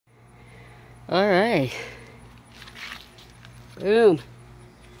All right. Boom.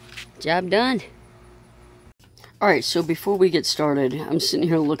 Job done. All right, so before we get started, I'm sitting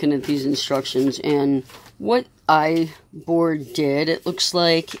here looking at these instructions, and what iBoard did, it looks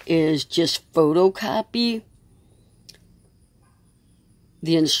like, is just photocopy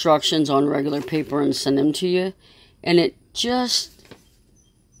the instructions on regular paper and send them to you. And it just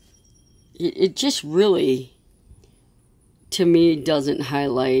really, to me, doesn't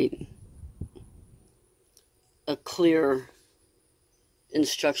highlight a clear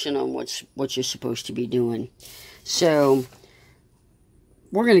instruction on what you're supposed to be doing. So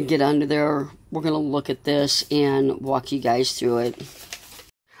we're going to get under there. We're going to look at this and walk you guys through it.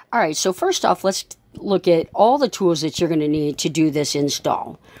 All right, so first off, let's look at all the tools that you're going to need to do this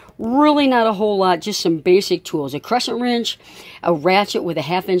install. Really not a whole lot, just some basic tools. A crescent wrench, a ratchet with a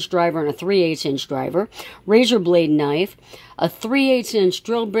 1/2 inch driver and a 3/8 inch driver, razor blade knife, a 3/8 inch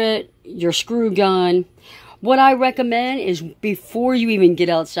drill bit, your screw gun. What I recommend is before you even get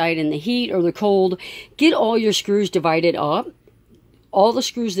outside in the heat or the cold, get all your screws divided up. All the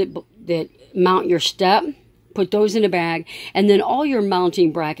screws that mount your step, put those in a bag. And then all your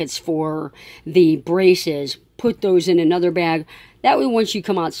mounting brackets for the braces, put those in another bag. That way, once you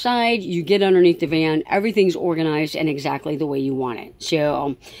come outside, you get underneath the van, everything's organized and exactly the way you want it.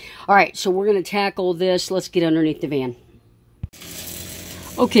 So, all right, so we're going to tackle this. Let's get underneath the van.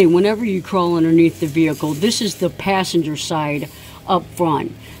 Okay, whenever you crawl underneath the vehicle, this is the passenger side up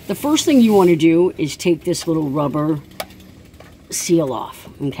front. The first thing you want to do is take this little rubber seal off,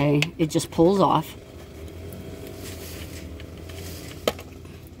 okay? It just pulls off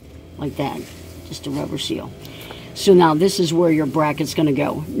like that, just a rubber seal. So now this is where your bracket's going to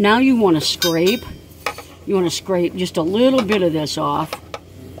go. Now you want to scrape just a little bit of this off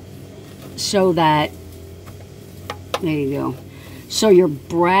so that, there you go. So your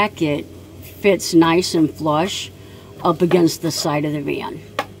bracket fits nice and flush up against the side of the van.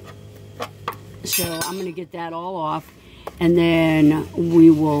 So I'm going to get that all off, and then we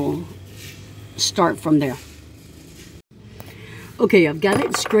will start from there. Okay, I've got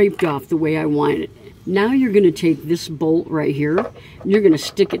it scraped off the way I want it. Now you're going to take this bolt right here, and you're going to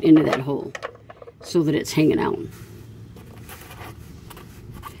stick it into that hole so that it's hanging out.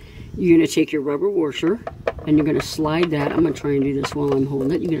 You're going to take your rubber washer, and you're going to slide that. I'm going to try and do this while I'm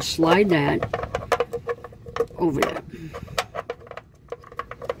holding it. You're going to slide that over there.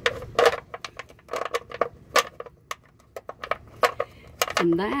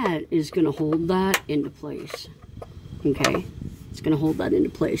 And that is going to hold that into place. Okay? It's going to hold that into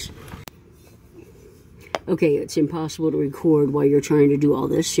place. Okay, it's impossible to record while you're trying to do all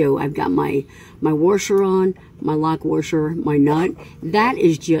this. So I've got my washer on, my lock washer, my nut. That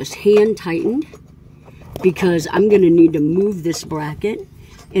is just hand tightened because I'm going to need to move this bracket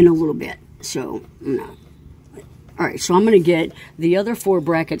in a little bit. So, no. All right, so I'm going to get the other 4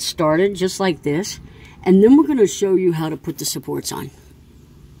 brackets started just like this. And then we're going to show you how to put the supports on.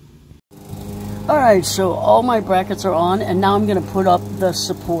 All right, so all my brackets are on, and now I'm going to put up the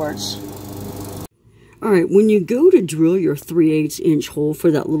supports. All right, when you go to drill your 3/8 inch hole for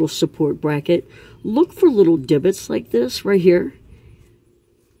that little support bracket, look for little divots like this right here.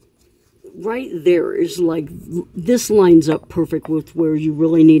 Right there is like, this lines up perfect with where you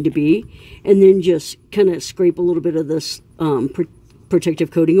really need to be. And then just kind of scrape a little bit of this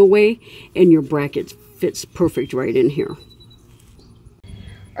protective coating away, and your bracket fits perfect right in here.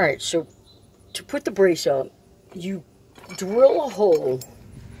 All right, so to put the brace up, you drill a hole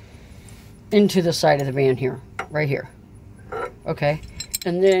into the side of the van here, right here, okay?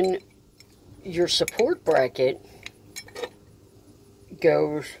 And then your support bracket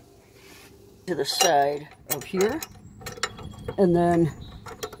goes to the side of here, and then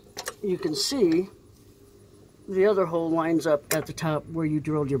you can see the other hole lines up at the top where you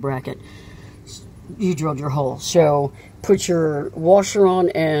drilled your bracket. You drilled your hole. So put your washer on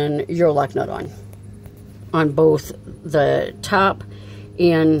and your lock nut on both the top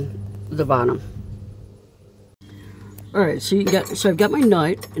and the bottom. All right, so I've got my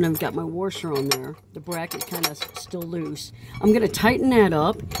nut and I've got my washer on there. The bracket kind of still loose. I'm going to tighten that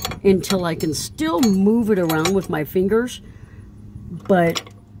up until I can still move it around with my fingers, but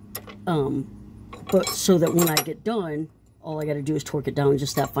so that when I get done, all I got to do is torque it down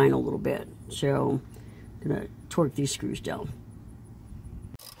just that final little bit. So I'm going to torque these screws down.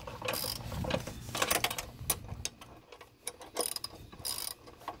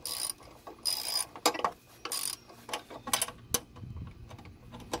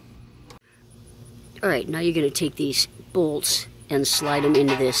 All right, now you're going to take these bolts and slide them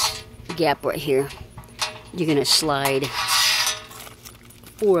into this gap right here. You're going to slide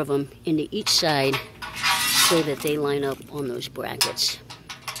 4 of them into each side so that they line up on those brackets.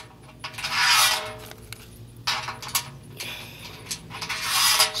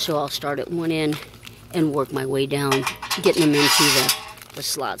 So I'll start at one end and work my way down, getting them into the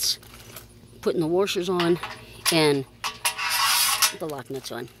slots. Putting the washers on and the lock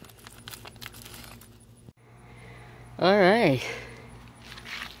nuts on. Alright.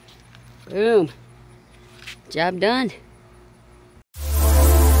 Boom. Job done.